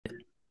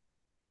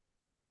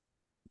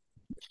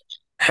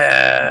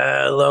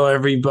Hello,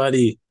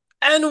 everybody,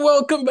 and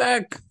welcome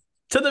back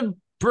to the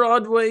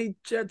Broadway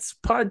Jets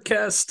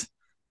podcast.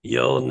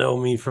 You'll know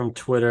me from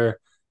Twitter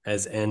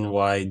as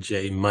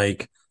NYJ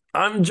Mike.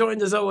 I'm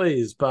joined as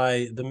always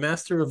by the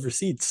master of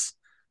receipts,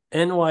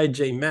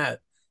 NYJ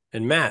Matt.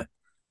 And Matt,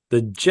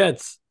 the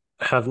Jets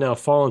have now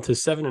fallen to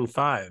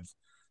 7-5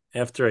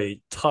 after a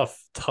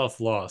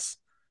tough loss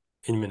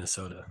in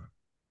Minnesota.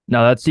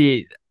 No, that's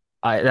a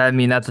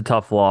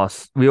tough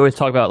loss. We always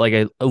talk about like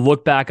a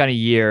look back on a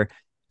year.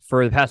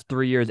 For the past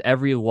 3 years,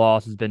 every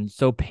loss has been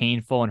so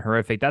painful and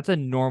horrific. That's a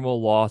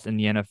normal loss in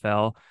the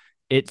NFL.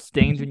 It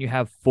stings when you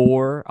have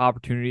four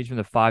opportunities from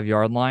the 5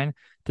 yard line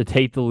to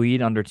take the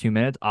lead under 2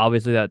 minutes.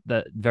 Obviously, that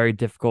very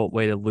difficult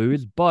way to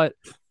lose, but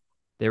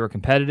they were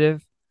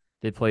competitive.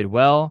 They played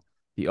well.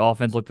 The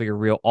offense looked like a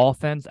real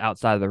offense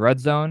outside of the red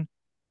zone.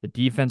 The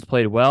defense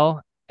played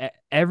well.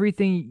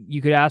 Everything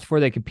you could ask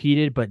for, they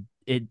competed, but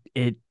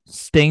it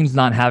stings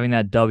not having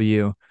that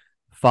W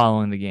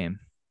following the game.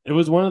 It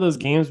was one of those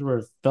games where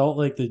it felt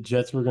like the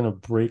Jets were going to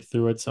break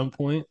through at some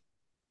point,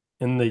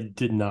 and they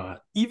did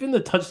not. Even the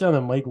touchdown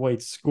that Mike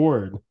White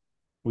scored,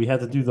 we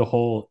had to do the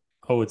whole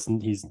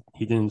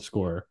he didn't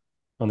score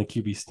on the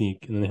QB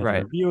sneak, and then they had to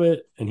Right. review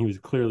it, and he was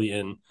clearly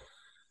in.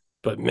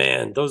 But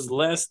man, those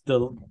last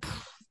the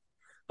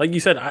like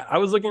you said, I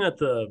was looking at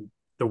the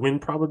win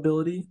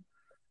probability,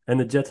 and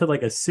the Jets had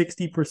like a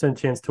 60%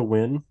 chance to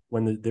win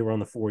when they were on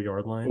the 4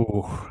 yard line.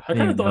 Ooh, I I didn't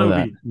kind of even thought it know would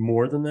that. be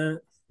more than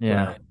that,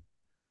 Yeah. but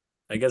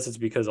I guess it's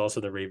because also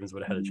the Ravens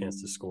would have had a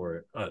chance to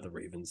score. The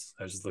Ravens.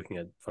 I was just looking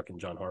at fucking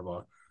John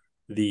Harbaugh.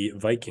 The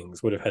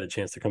Vikings would have had a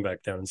chance to come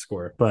back down and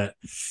score. But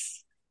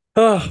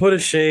oh, what a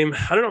shame.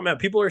 I don't know, Matt.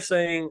 People are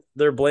saying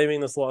they're blaming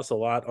this loss a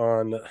lot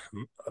on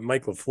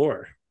Mike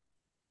LaFleur.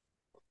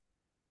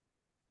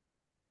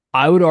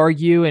 I would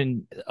argue,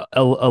 and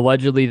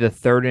allegedly the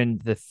third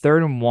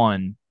and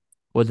 1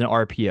 was an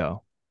RPO.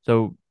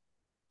 So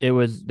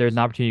there's an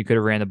opportunity you could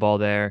have ran the ball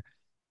there.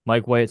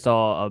 Mike White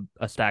saw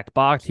a stacked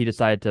box. He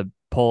decided to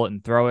pull it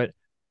and throw it.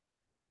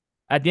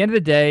 At the end of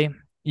the day,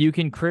 you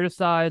can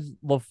criticize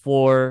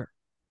LaFleur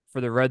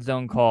for the red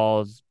zone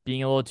calls,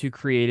 being a little too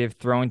creative,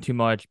 throwing too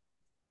much.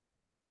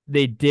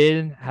 They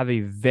did have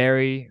a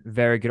very,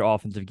 very good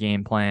offensive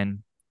game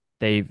plan.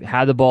 They've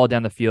had the ball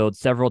down the field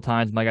several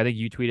times. Mike, I think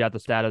you tweeted out the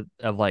stat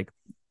of like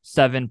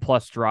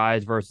 7+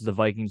 drives versus the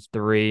Vikings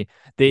three.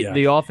 Yeah.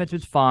 The offense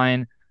was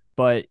fine,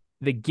 but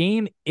the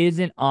game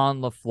isn't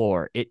on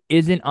LaFleur. It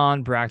isn't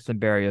on Braxton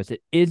Berrios.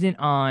 It isn't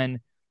on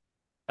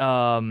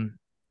um,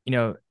 you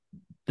know,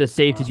 the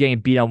safety's getting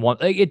beat on one.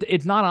 Like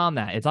it's not on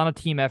that. It's on a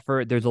team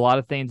effort. There's a lot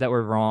of things that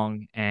were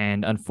wrong,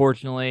 and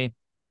unfortunately,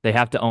 they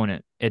have to own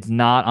it. It's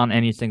not on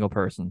any single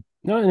person.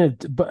 No,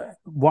 but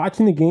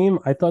watching the game,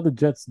 I thought the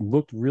Jets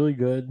looked really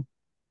good.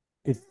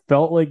 It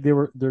felt like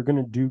they're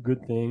gonna do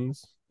good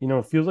things.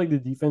 It feels like the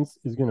defense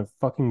is gonna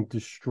fucking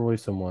destroy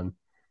someone,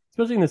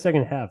 especially in the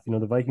second half.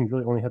 The Vikings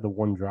really only had the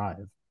one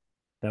drive.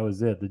 That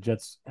was it. The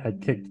Jets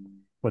had kicked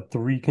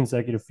three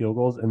consecutive field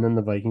goals, and then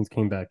the Vikings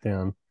came back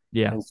down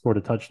Yeah. and scored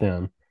a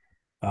touchdown.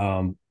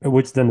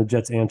 Which then the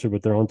Jets answered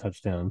with their own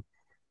touchdown.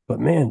 But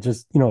man,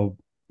 just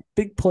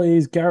big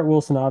plays. Garrett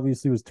Wilson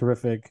obviously was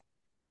terrific.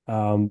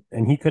 And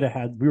he could have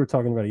had. We were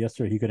talking about it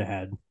yesterday. He could have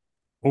had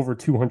over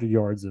 200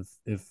 yards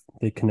if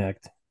they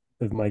connect.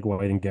 If Mike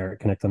White and Garrett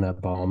connect on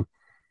that bomb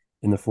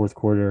in the fourth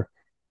quarter.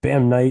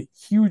 Bam Knight,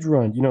 huge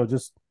run.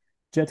 Just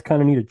Jets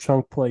kind of need a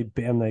chunk play.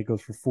 Bam Knight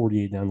goes for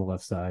 48 down the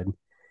left side.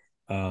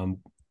 Um,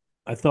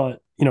 I thought,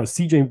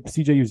 CJ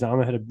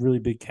Uzama had a really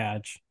big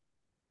catch.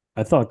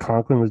 I thought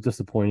Conklin was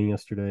disappointing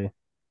yesterday.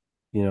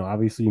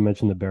 Obviously you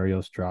mentioned the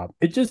Barrios drop.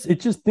 It just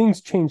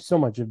things change so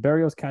much. If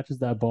Barrios catches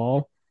that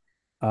ball,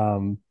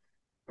 um,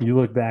 you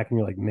look back and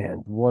you're like,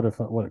 man, what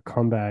a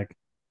comeback,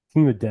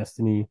 team of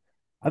destiny.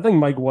 I think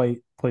Mike White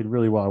played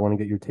really well. I want to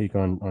get your take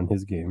on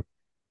his game.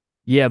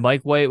 Yeah,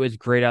 Mike White was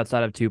great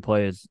outside of two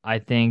plays. I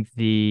think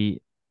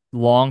the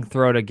long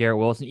throw to Garrett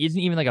Wilson isn't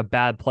even like a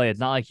bad play. It's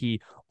not like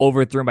he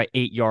overthrew him by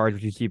 8 yards,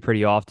 which you see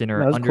pretty often, That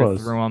or was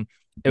close. underthrew him.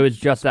 It was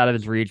just out of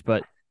his reach,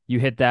 but you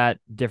hit that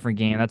different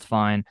game. That's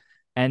fine.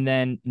 And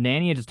then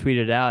Nanny just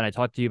tweeted out, and I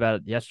talked to you about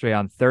it yesterday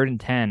on 3rd and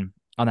 10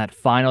 on that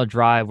final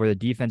drive where the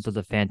defense does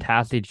a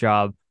fantastic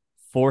job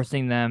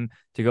forcing them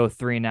to go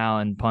 3 and out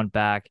and punt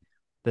back.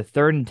 The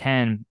 3rd and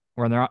 10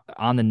 when they're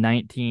on the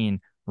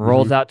 19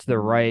 rolls Mm-hmm. out to the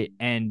right,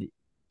 and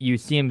you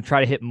see him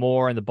try to hit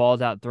more, and the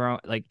ball's out thrown.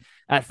 Like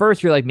at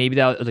first, you're like, maybe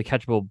that was a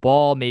catchable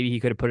ball. Maybe he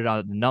could have put it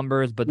on the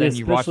numbers, but Yeah, then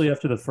you watch especially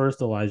after the first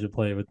Elijah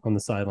play on the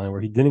sideline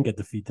where he didn't get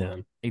the feet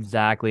down.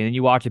 exactly, and then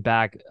you watch it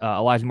back.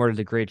 Elijah Moore does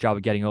a great job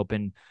of getting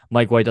open.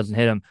 Mike White doesn't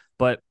hit him,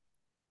 but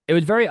it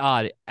was very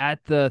odd.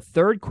 At the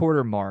third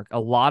quarter mark, a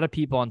lot of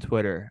people on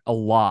Twitter,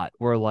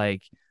 were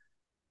like,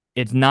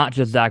 it's not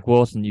just Zach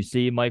Wilson. You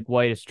see Mike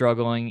White is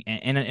struggling.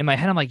 And in my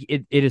head, I'm like,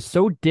 it is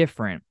so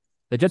different.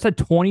 They just had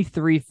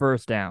 23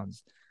 first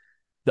downs.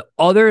 The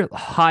other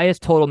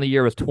highest total in the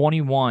year was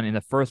 21 in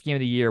the first game of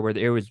the year, where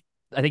it was,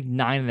 I think,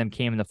 9 of them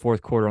came in the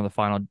fourth quarter on the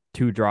final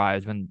two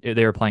drives when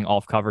they were playing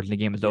off coverage and the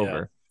game was Yeah.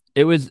 over.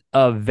 It was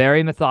a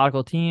very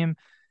methodical team.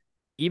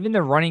 even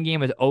the running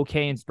game was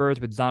okay in Spurs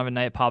with Zonovan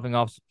Knight popping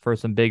off for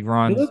some big Hey,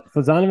 runs. look,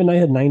 Fazanov and I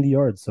had 90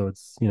 yards, so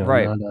it's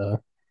Right. not a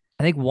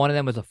I think one of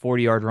them was a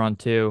 40-yard run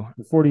too,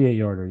 48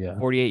 yarder. Yeah,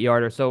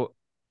 48-yarder. So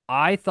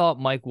I thought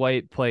Mike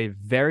White played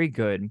very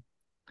good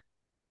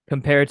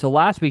compared to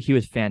last week. He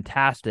was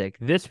fantastic.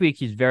 This week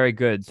he's very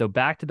good. So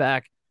back to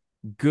back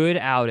good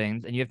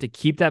outings, and you have to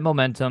keep that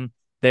momentum.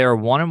 They are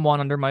 1-1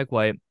 under Mike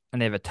White, and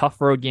they have a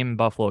tough road game in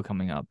Buffalo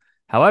coming up.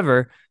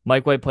 However,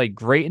 Mike White played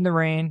great in the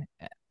rain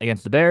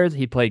against the Bears.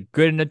 He played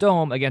good in the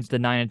dome against the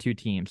 9-2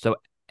 team. So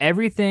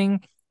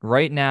everything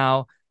right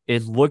now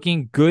is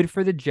looking good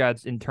for the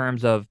Jets in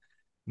terms of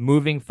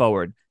moving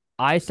forward.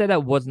 I said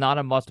that was not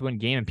a must-win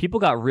game, and people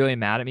got really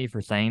mad at me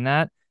for saying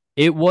that.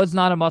 It was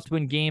not a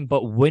must-win game,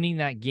 but winning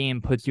that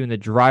game puts you in the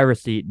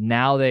driver's seat.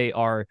 Now they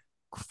are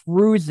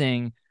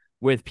cruising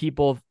with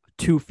people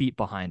 2 feet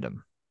behind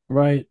them.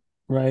 right,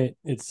 right.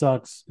 It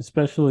sucks,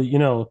 especially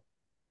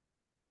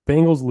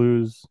Bengals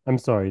lose. I'm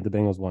sorry, the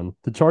Bengals won.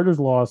 The Chargers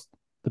lost.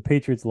 The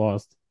Patriots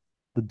lost.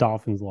 The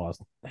Dolphins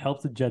lost. It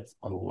helps the Jets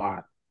a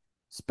lot,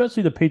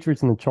 especially the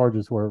Patriots and the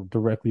Chargers who are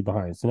directly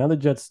behind. So now the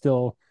Jets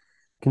still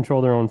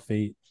control their own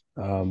fate.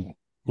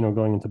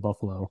 Going into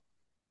Buffalo,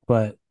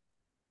 but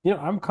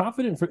I'm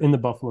confident in the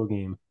Buffalo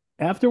game.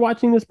 After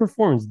watching this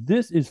performance,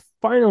 this is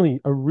finally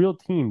a real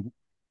team.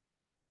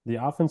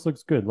 The offense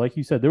looks good. Like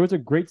you said, there was a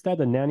great stat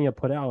that Nania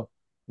put out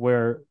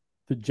where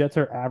the Jets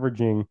are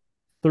averaging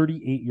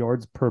 38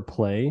 yards per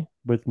play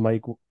with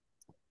Mike.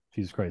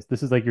 Jesus Christ.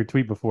 This is like your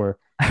tweet before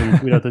when you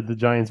tweet out that the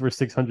Giants were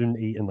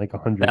 608 and like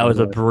 100 That in was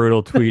the a last,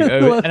 brutal tweet. the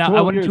last And I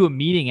 12 went years. into a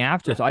meeting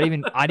after, so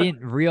I didn't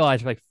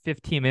realize for like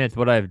 15 minutes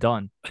what I've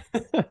done.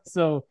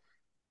 So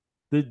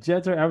the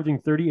Jets are averaging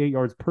 38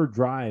 yards per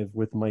drive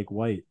with Mike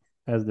White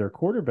as their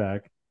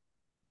quarterback.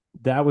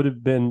 That would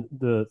have been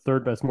the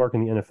third best mark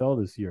in the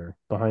NFL this year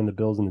behind the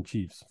Bills and the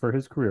Chiefs for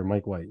his career,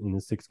 Mike White, in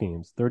his 6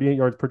 games. 38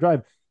 yards per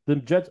drive. The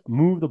Jets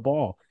move the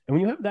ball. And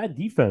when you have that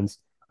defense,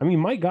 I mean,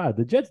 my God,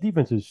 the Jets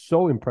defense is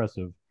so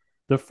impressive.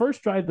 The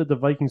first drive that the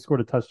Vikings scored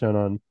a touchdown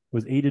on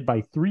was aided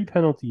by 3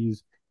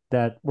 penalties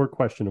that were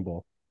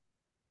questionable.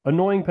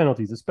 Annoying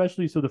penalties,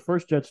 especially so the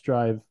first Jets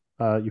drive,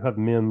 you have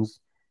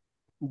Mims,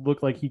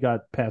 looked like he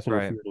got pass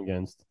Right. interfered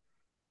against.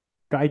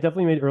 Guy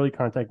definitely made early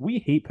contact. We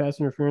hate pass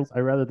interference. I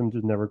rather them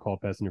just never call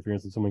pass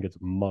interference if someone gets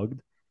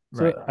mugged.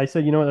 So Right. I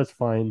said, you know what, that's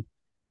fine.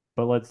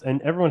 But and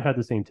everyone had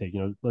the same take.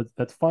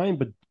 That's fine,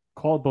 but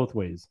call it both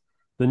ways.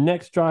 The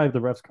next drive, the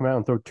refs come out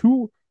and throw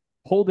 2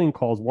 holding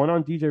calls, one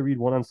on DJ Reed,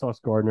 one on Sauce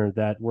Gardner,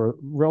 that were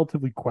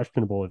relatively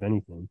questionable, if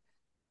anything.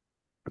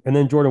 And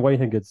then Jordan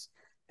Whitehead gets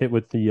hit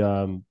with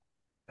the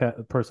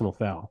personal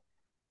foul.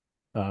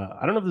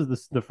 I don't know if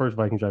this is the first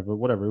Viking drive, but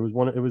whatever. It was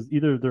one. It was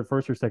either their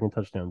first or second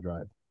touchdown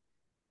drive.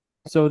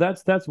 So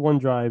that's one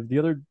drive. The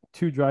other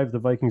 2 drives, the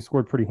Vikings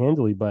scored pretty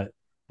handily, but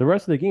the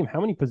rest of the game, how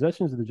many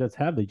possessions did the Jets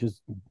have? They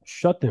just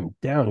shut them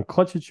down in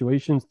clutch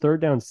situations, third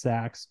down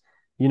sacks,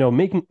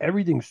 making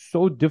everything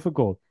so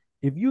difficult.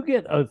 If you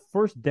get a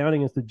first down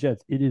against the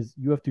Jets,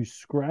 you have to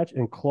scratch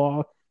and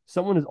claw.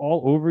 Someone is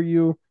all over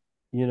you.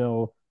 You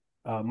know,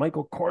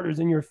 Michael Carter's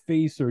in your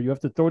face, or you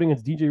have to throw it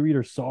against DJ Reed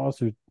or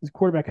Sauce, or this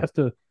quarterback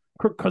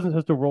Kirk Cousins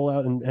has to roll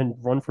out and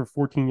run for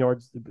 14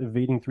 yards,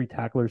 evading 3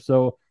 tacklers.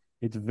 So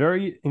it's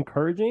very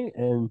encouraging,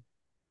 and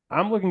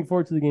I'm looking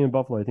forward to the game in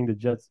Buffalo. I think the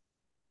Jets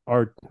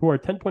who are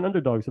 10-point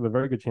underdogs, have a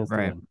very good chance to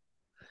Right. win.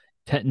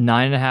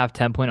 9.5,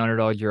 10-point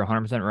underdogs. You're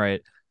 100%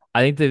 right.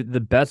 I think the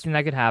best thing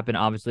that could happen,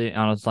 obviously,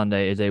 on a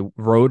Sunday is a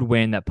road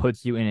win that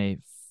puts you in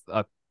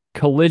a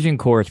collision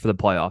course for the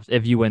playoffs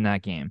if you win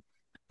that game.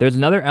 There's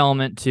another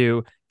element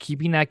to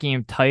keeping that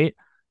game tight.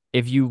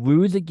 If you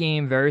lose a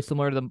game very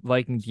similar to the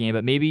Vikings game,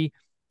 but maybe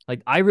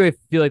like I really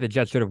feel like the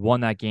Jets should have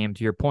won that game.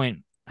 To your point,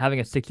 having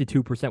a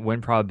 62%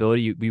 win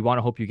probability, we want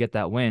to hope you get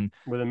that win.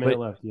 With a minute But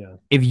left, yeah.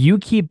 if you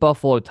keep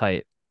Buffalo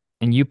tight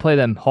and you play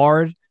them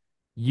hard,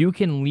 you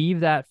can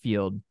leave that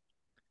field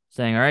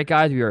saying, "All right,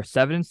 guys, we are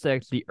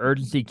 7-6. The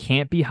urgency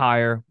can't be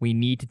higher. We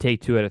need to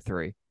take 2 out of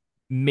 3,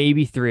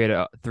 maybe 3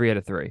 out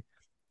of 3."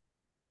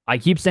 I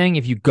keep saying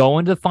if you go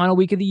into the final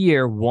week of the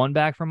year, one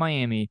back from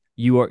Miami,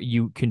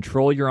 you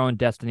control your own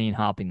destiny in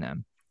hopping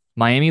them.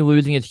 Miami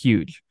losing is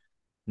huge.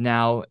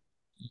 Now,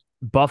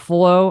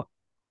 Buffalo,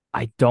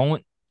 I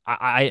don't.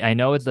 I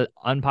know it's an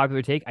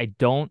unpopular take. I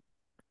don't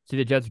see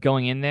the Jets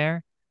going in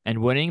there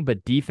and winning,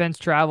 but defense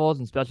travels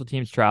and special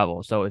teams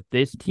travel. So if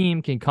this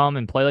team can come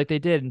and play like they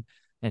did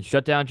and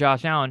shut down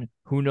Josh Allen,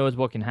 who knows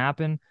what can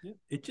happen?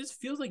 It just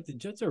feels like the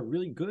Jets are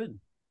really good.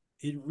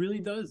 It really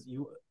does.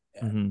 You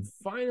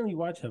finally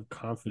have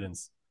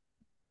confidence.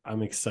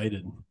 I'm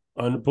excited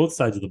on both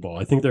sides of the ball.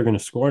 I think they're going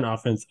to score on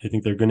offense. I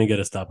think they're going to get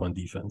a stop on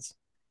defense.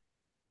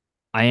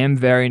 I am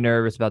very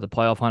nervous about the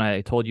playoff hunt.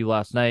 I told you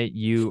last night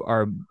you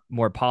are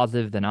more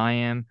positive than I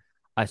am.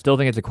 I still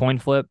think it's a coin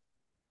flip.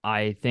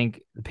 I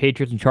think the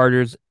Patriots and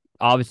Chargers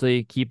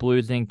obviously keep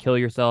losing, kill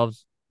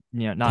yourselves,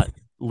 not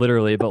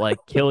literally, but like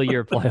kill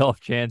your playoff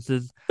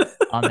chances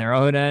on their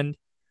own end.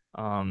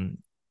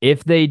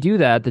 If they do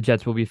that, the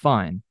Jets will be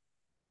fine.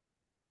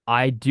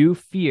 I do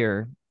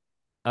fear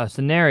a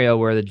scenario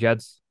where the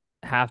Jets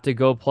have to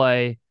go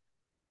play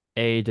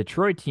a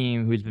Detroit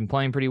team who's been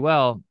playing pretty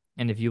well.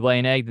 And if you lay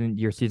an egg, then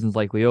your season's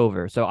likely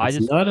over. So I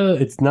just,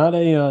 It's not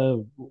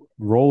a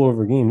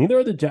rollover game. Neither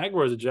are the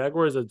Jaguars. The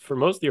Jaguars, for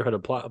most of the year, had a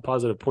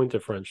positive point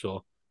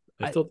differential.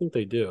 I I, still think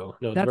they do.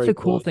 No, it's that's very the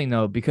cool close. thing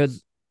though,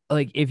 because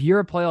like if you're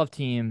a playoff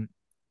team,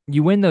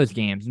 you win those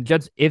games. And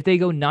just if they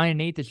go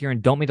 9-8 this year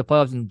and don't make the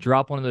playoffs and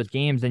drop one of those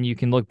games, then you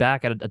can look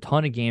back at a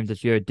ton of games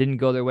this year that didn't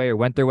go their way or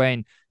went their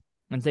way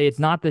and say it's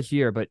not this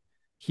year. But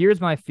here's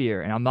my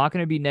fear, and I'm not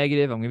going to be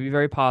negative. I'm going to be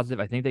very positive.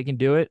 I think they can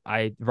do it.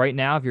 I right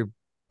now, if you're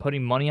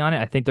putting money on it,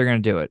 I think they're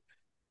going to do it.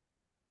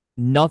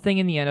 Nothing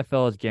in the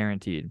NFL is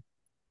guaranteed.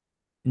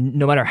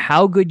 No matter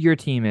how good your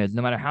team is,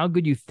 no matter how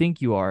good you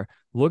think you are,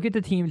 look at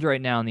the teams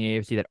right now in the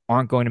AFC that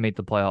aren't going to make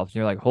the playoffs. And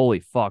you're like, holy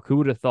fuck, who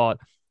would have thought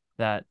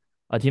that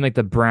a team like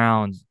the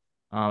Browns,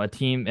 a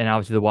team, and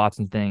obviously the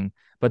Watson thing,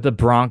 but the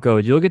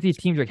Broncos, you look at these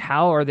teams like,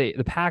 how are they,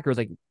 the Packers,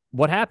 like,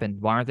 what happened?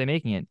 Why aren't they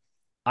making it?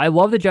 I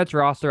love the Jets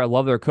roster. I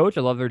love their coach.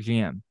 I love their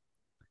GM.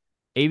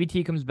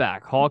 AVT comes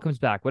back. Hall comes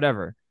back.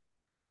 Whatever.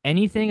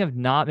 Anything of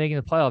not making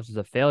the playoffs is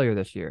a failure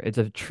this year. It's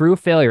a true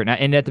failure.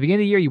 And at the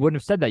beginning of the year, you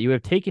wouldn't have said that. You would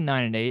have taken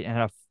 9-8 and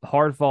had a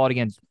hard fought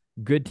against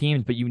good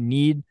teams, but you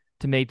need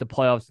to make the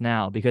playoffs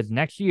now because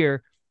next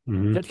year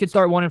Jets could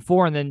start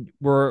 1-4 and then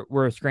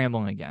we're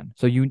scrambling again.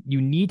 So you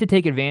need to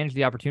take advantage of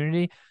the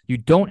opportunity. You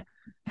don't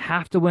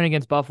have to win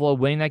against Buffalo.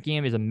 Winning that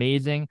game is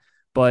amazing,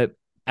 but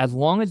as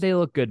long as they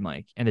look good,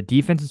 Mike, and the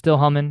defense is still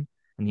humming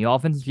and the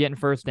offense is getting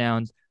first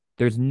downs,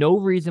 there's no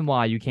reason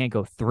why you can't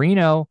go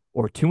 3-0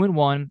 or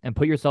 2-1 and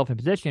put yourself in a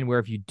position where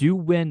if you do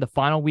win the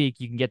final week,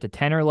 you can get to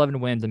 10 or 11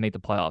 wins and make the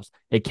playoffs.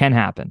 It can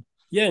happen.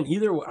 Yeah,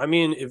 and I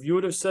mean, if you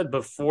would have said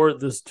before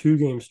this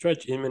 2-game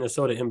stretch in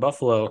Minnesota, in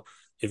Buffalo,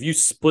 if you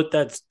split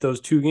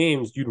those 2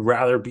 games, you'd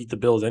rather beat the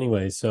Bills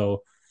anyway.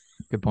 So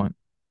Good point.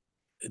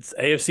 it's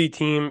AFC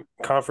team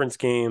conference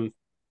game.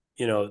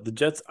 The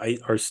Jets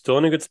are still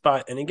in a good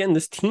spot. And again,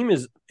 this team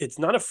it's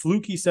not a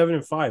fluky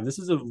 7-5. This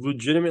is a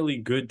legitimately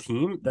good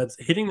team that's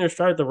hitting their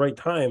stride at the right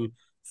time,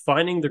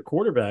 finding the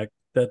quarterback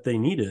that they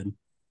needed.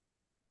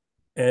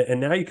 And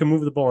now you can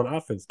move the ball on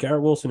offense.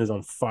 Garrett Wilson is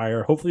on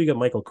fire. Hopefully you get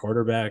Michael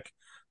Carter back.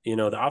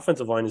 The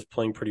offensive line is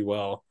playing pretty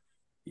well.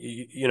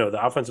 The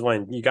offensive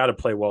line, you got to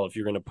play well if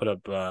you're going to put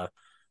up, the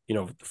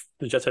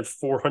Jets had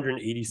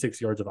 486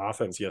 yards of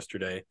offense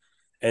yesterday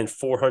and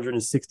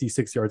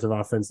 466 yards of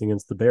offense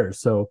against the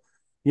Bears. So,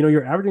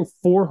 you're averaging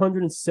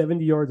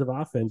 470 yards of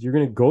offense. You're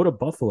going to go to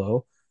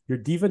Buffalo. Your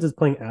defense is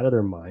playing out of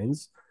their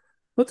minds.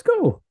 Let's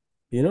go.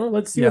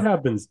 Let's see what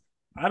happens.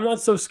 I'm not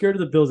so scared of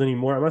the Bills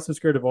anymore. I'm not so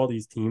scared of all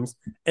these teams.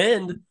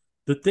 And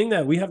the thing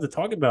that we have to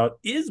talk about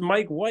is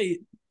Mike White,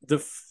 the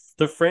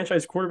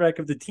franchise quarterback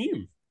of the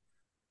team.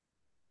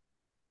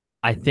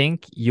 I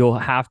think you'll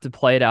have to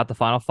play it out the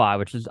final five,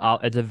 which is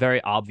it's a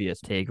very obvious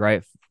take,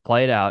 right?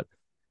 Play it out.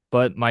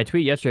 But my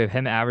tweet yesterday of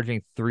him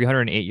averaging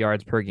 308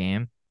 yards per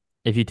game,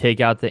 if you take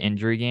out the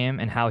injury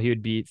game and how he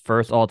would be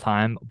first all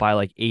time by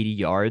like 80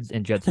 yards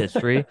in Jets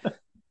history,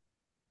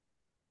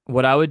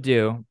 what I would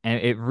do,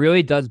 and it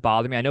really does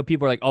bother me. I know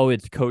people are like, oh,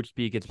 it's coach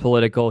speak, it's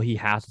political. He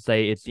has to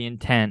say it's the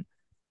intent.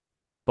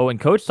 But when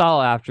Coach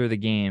Sala after the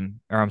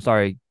game, or I'm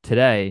sorry,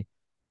 today,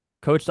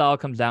 Coach Sala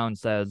comes out and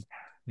says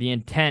the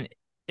intent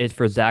is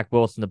for Zach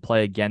Wilson to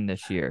play again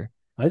this year.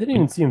 I didn't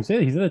even see him say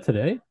it. He said it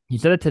today. He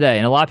said it today.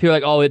 And a lot of people are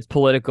like, oh, it's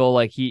political.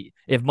 Like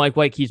if Mike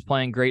White keeps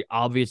playing great,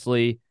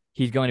 obviously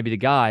he's going to be the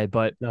guy.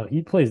 But no,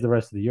 he plays the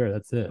rest of the year.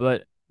 That's it.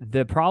 But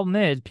the problem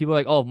is people are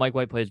like, oh, Mike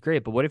White plays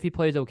great. But what if he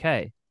plays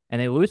okay and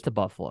they lose to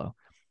Buffalo?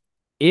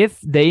 If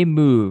they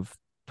move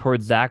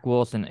towards Zach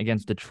Wilson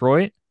against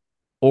Detroit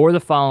or the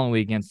following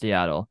week against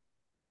Seattle,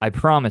 I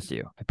promise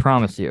you,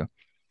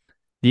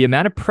 the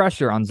amount of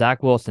pressure on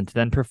Zach Wilson to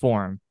then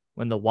perform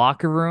when the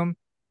locker room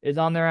is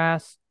on their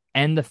ass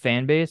and the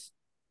fan base,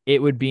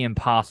 it would be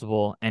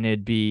impossible and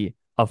it'd be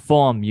a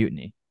full-on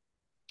mutiny.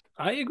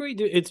 I agree,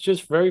 dude. It's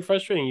just very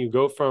frustrating. You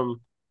go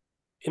from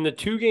in the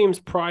 2 games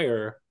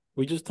prior,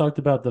 we just talked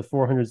about the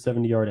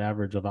 470-yard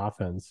average of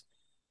offense.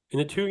 In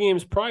the 2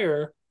 games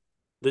prior,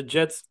 the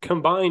Jets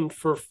combined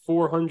for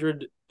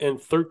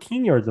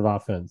 413 yards of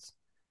offense.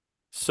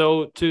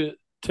 So to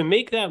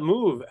make that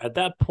move at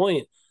that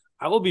point,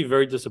 I will be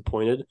very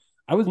disappointed.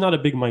 I was not a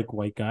big Mike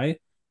White guy.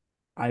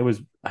 I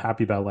was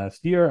happy about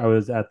last year. I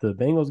was at the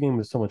Bengals game. It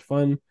was so much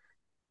fun.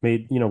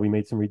 We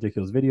made some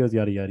ridiculous videos,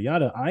 yada, yada,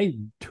 yada. I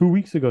 2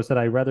 weeks ago said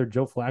I'd rather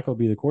Joe Flacco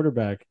be the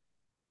quarterback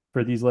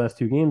for these last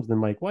 2 games than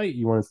Mike White.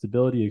 You wanted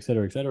stability, et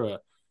cetera,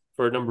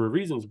 for a number of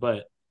reasons,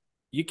 but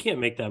you can't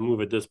make that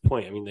move at this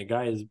point. I mean, the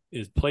guy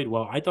is played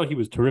well. I thought he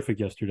was terrific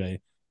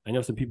yesterday. I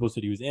know some people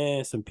said he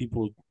was some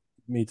people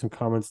made some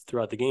comments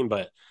throughout the game,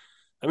 but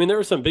I mean, there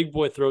were some big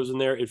boy throws in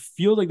there. It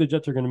feels like the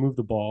Jets are going to move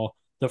the ball.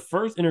 The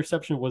first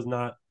interception was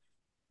not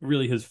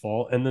really his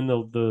fault, and then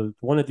the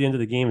one at the end of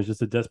the game is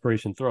just a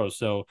desperation throw.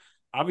 So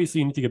obviously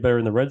you need to get better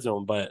in the red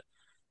zone, but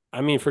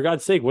I mean, for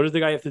God's sake, what does the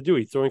guy have to do?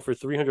 He's throwing for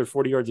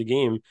 340 yards a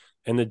game,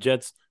 and the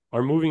Jets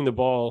are moving the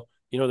ball.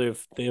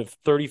 They have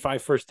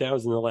 35 first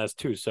downs in the last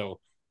 2. So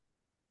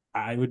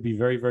I would be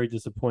very, very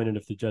disappointed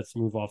if the Jets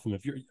move off him.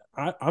 If you're,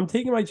 I'm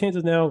taking my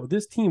chances now.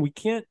 This team, we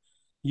can't,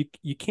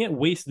 you can't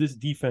waste this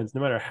defense.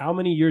 No matter how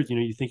many years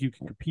you think you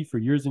can compete for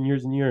years and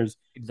years and years.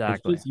 It's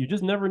Exactly. just you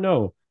just never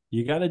know.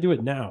 You got to do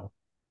it now.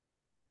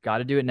 Got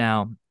to do it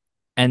now.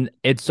 And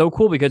it's so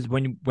cool because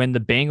when the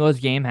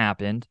Bengals game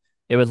happened,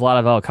 it was a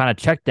lot of kind of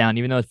check down,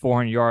 even though it's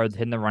 400 yards,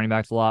 hitting the running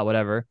backs a lot,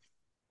 whatever.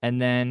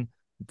 And then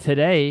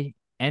today,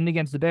 and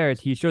against the Bears,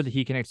 he showed that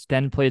he can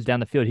extend plays down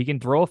the field. He can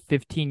throw a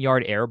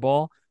 15-yard air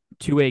ball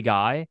to a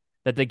guy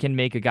that they can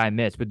make a guy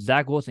miss, but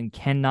Zach Wilson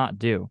cannot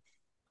do.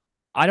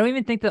 I don't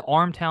even think the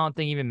arm talent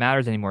thing even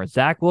matters anymore.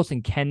 Zach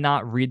Wilson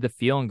cannot read the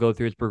field and go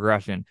through his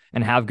progression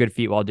and have good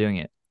feet while doing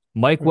it.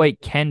 Mike White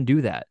can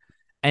do that.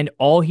 And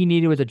all he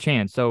needed was a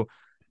chance. So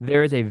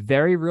there is a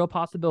very real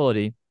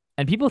possibility.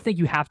 And people think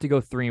you have to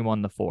go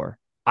 3-1 the 4.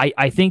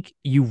 I think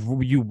you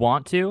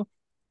want to,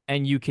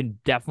 and you can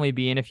definitely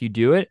be in if you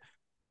do it.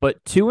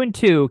 But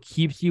 2-2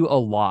 keeps you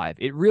alive.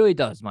 It really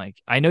does, Mike.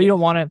 I know you Yeah. don't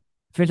want to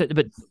finish it,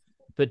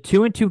 but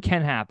 2-2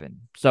 can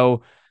happen.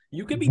 So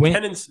You could be when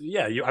 10 and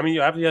yeah. I mean,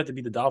 you have to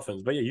beat the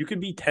Dolphins, but yeah, you could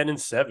be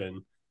 10-7.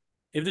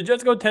 If the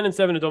Jets go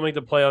 10-7 and don't make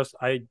the playoffs,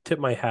 I tip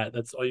my hat.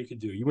 That's all you could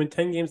do. You win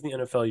 10 games in the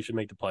NFL, you should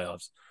make the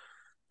playoffs.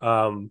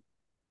 Um,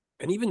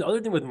 and even the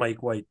other thing with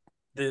Mike White,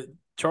 the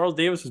Charles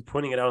Davis was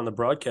pointing it out on the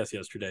broadcast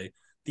yesterday.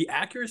 The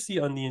accuracy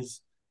on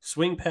these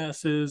swing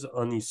passes,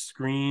 on these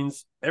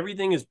screens,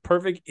 everything is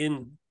perfect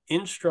in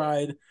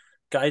stride.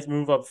 Guys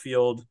move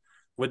upfield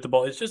with the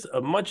ball.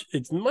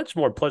 It's much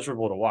more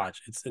pleasurable to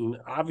watch. It's an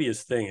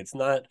obvious thing. It's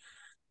not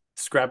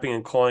scrapping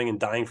and clawing and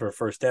dying for a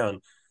first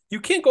down. You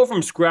can't go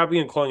from scrapping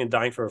and clawing and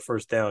dying for a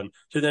first down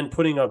to then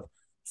putting up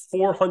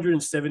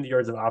 470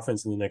 yards of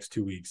offense in the next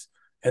 2 weeks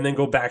and then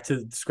go back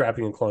to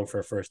scrapping and clawing for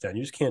a first down.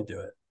 You just can't do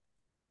it.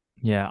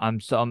 Yeah, I'm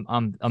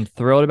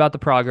thrilled about the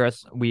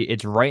progress.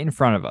 It's right in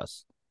front of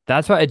us.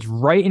 That's why it's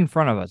right in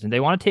front of us. And they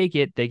want to take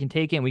it, they can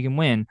take it and we can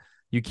win.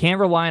 You can't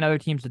rely on other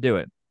teams to do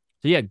it.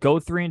 So yeah, go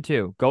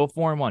 3-2, go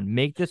 4-1.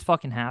 Make this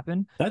fucking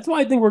happen. That's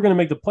why I think we're going to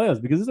make the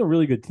playoffs because this is a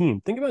really good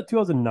team. Think about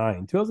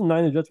 2009.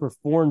 2009, the Jets were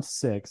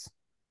 4-6.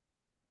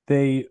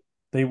 They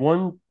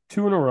won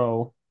two in a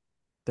row.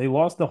 They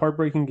lost the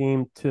heartbreaking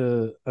game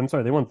to. I'm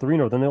sorry, they won three in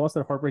a row. Then they lost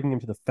that heartbreaking game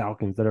to the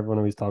Falcons that everyone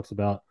always talks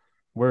about,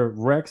 where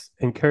Rex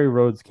and Kerry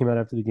Rhodes came out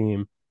after the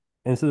game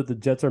and said that the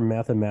Jets are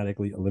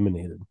mathematically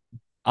eliminated.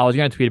 I was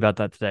gonna tweet about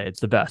that today. It's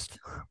the best.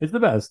 It's the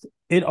best.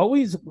 It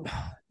always,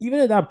 even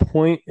at that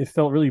point, it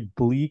felt really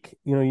bleak.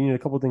 You need a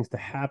couple of things to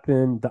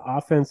happen. The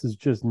offense is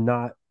just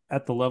not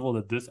at the level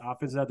that this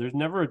offense is at. There's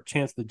never a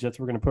chance the Jets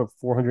were going to put up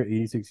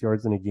 486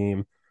 yards in a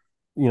game.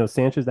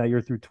 Sanchez that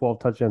year threw 12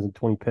 touchdowns and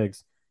 20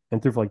 picks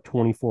and threw for like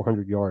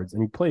 2,400 yards,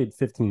 and he played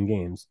 15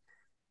 games.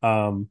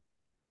 Um,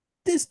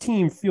 this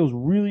team feels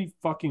really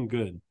fucking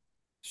good.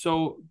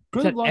 So It's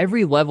good at luck.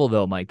 every level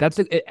though, Mike.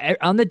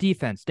 On the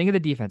defense. Think of the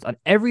defense. On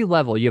every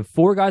level, you have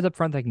 4 guys up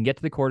front that can get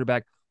to the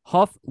quarterback.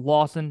 Huff,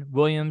 Lawson,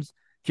 Williams,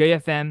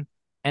 JFM,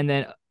 and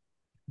then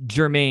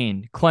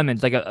Jermaine,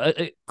 Clemens.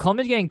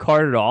 Clemens getting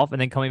carted off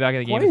and then coming back in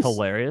the game is Twice.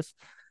 hilarious.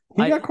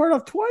 He got carted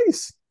off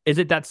twice. Is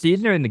it that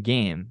season or in the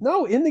game?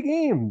 No, in the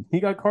game.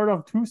 He got carted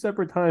off two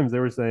separate times, they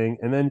were saying,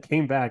 and then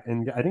came back,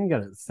 and I think he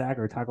got a sack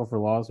or a tackle for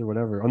loss or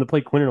whatever. On the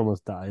play, Quinn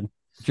almost died.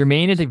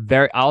 Jermaine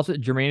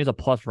is a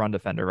plus run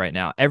defender right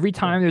now. Every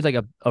time there's like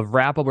a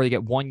wrap up where they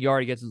get 1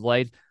 yard, he gets his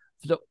legs.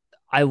 So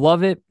I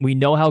love it. We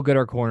know how good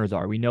our corners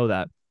are. We know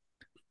that.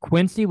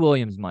 Quincy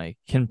Williams, Mike,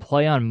 can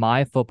play on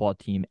my football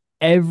team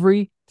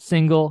every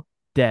single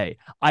day.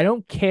 I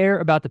don't care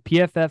about the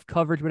PFF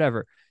coverage,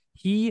 whatever.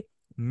 He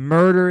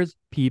murders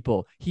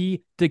people.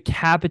 He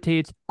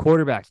decapitates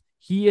quarterbacks.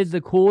 He is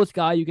the coolest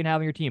guy you can have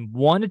on your team.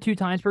 1 to 2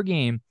 times per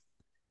game,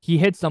 he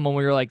hits someone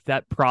where you're like,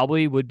 that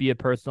probably would be a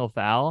personal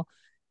foul,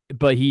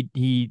 but he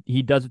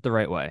does it the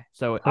right way.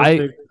 So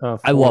Perfect.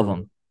 I love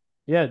him.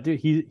 Yeah, dude.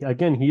 He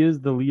is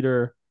the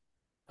leader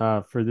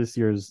for this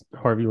year's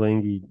Harvey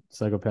Lange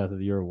Psychopath of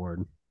the Year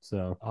award.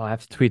 So Oh, I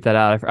have to tweet that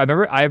out. I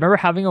remember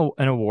having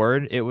an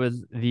award. It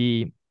was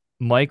the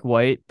Mike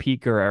White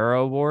Pete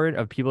Guerrero award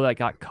of people that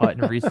got cut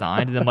and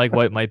re-signed, and then Mike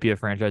White might be a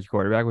franchise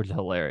quarterback, which is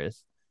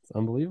hilarious. it's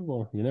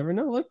unbelievable. You never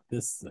know. Look,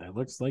 this it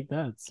looks like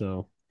that.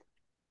 So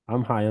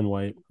I'm high on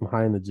White. I'm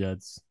high on the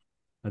Jets.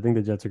 I think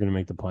the Jets are going to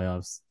make the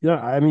playoffs. Yeah,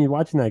 I mean,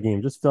 watching that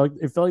game just felt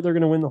like they're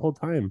going to win the whole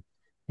time.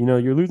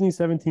 You're losing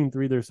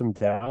 17-3. There's some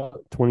doubt,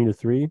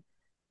 20-3,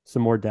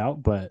 some more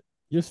doubt, but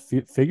just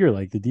figure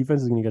like the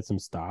defense is going to get some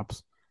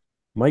stops.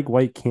 Mike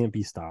White can't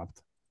be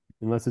stopped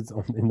unless it's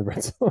in the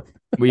red zone.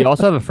 We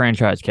also have a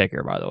franchise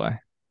kicker, by the way.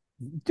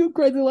 Dude,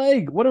 Greg the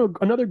leg.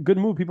 Another good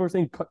move. People are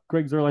saying cut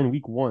Greg Zuerlein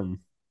week 1.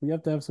 We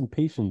have to have some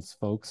patience,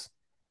 folks.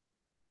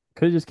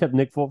 Could have just kept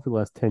Nick Folk for the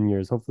last 10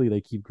 years. Hopefully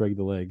they keep Greg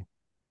the leg.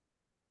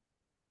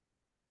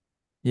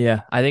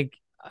 Yeah, I think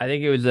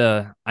it was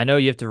I know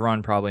you have to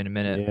run probably in a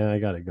minute, Yeah, I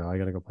gotta go. I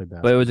gotta go play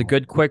basketball. but it was a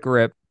good quick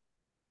rip.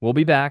 We'll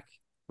be back.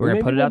 We're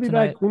gonna put it out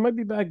tonight. We might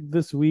be back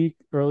this week,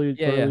 early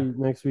Yeah.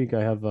 next week.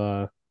 I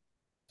have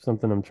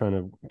something I'm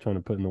trying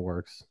to put in the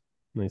works.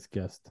 Nice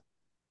guest.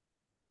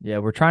 Yeah,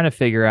 we're trying to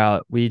figure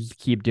out. We just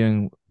keep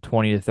doing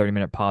 20 to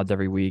 30-minute pods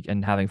every week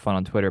and having fun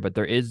on Twitter, but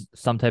there is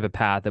some type of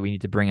path that we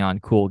need to bring on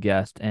cool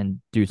guests and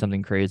do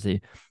something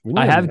crazy. We need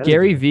I a have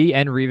Gary manager. V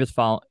and Revis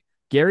follow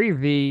Gary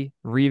V,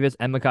 Revis,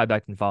 and Mekhi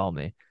Becton follow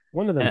me.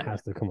 One of them And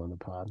has to come on the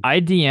pod. I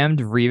DM'd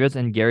Revis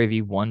and Gary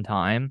V one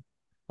time.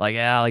 Like,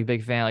 yeah, like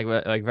big fan,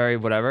 like very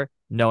whatever.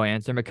 No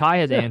answer. Mekhi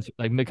has Yeah, answered.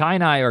 Like Mekhi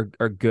and I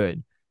are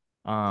good.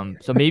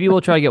 So maybe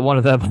we'll try to get one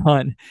of them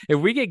on. If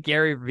we get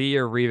Gary V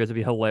or Revis, it'd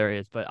be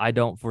hilarious, but I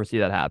don't foresee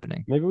that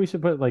happening. maybe we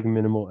should put like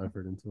minimal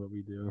effort into what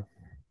we do,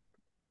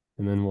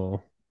 and then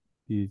we'll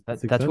be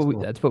successful.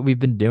 That's what we've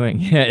been doing.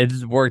 Yeah, it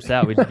just works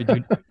out. We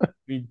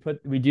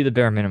do the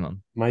bare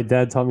minimum. My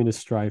dad taught me to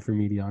strive for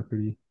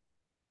mediocrity.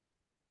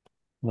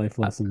 Life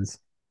Uh, lessons.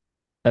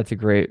 That's a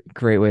great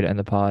way to end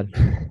the pod.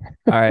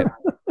 All right,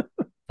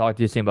 talk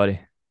to you soon, buddy.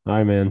 All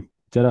right, man.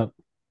 Jet up.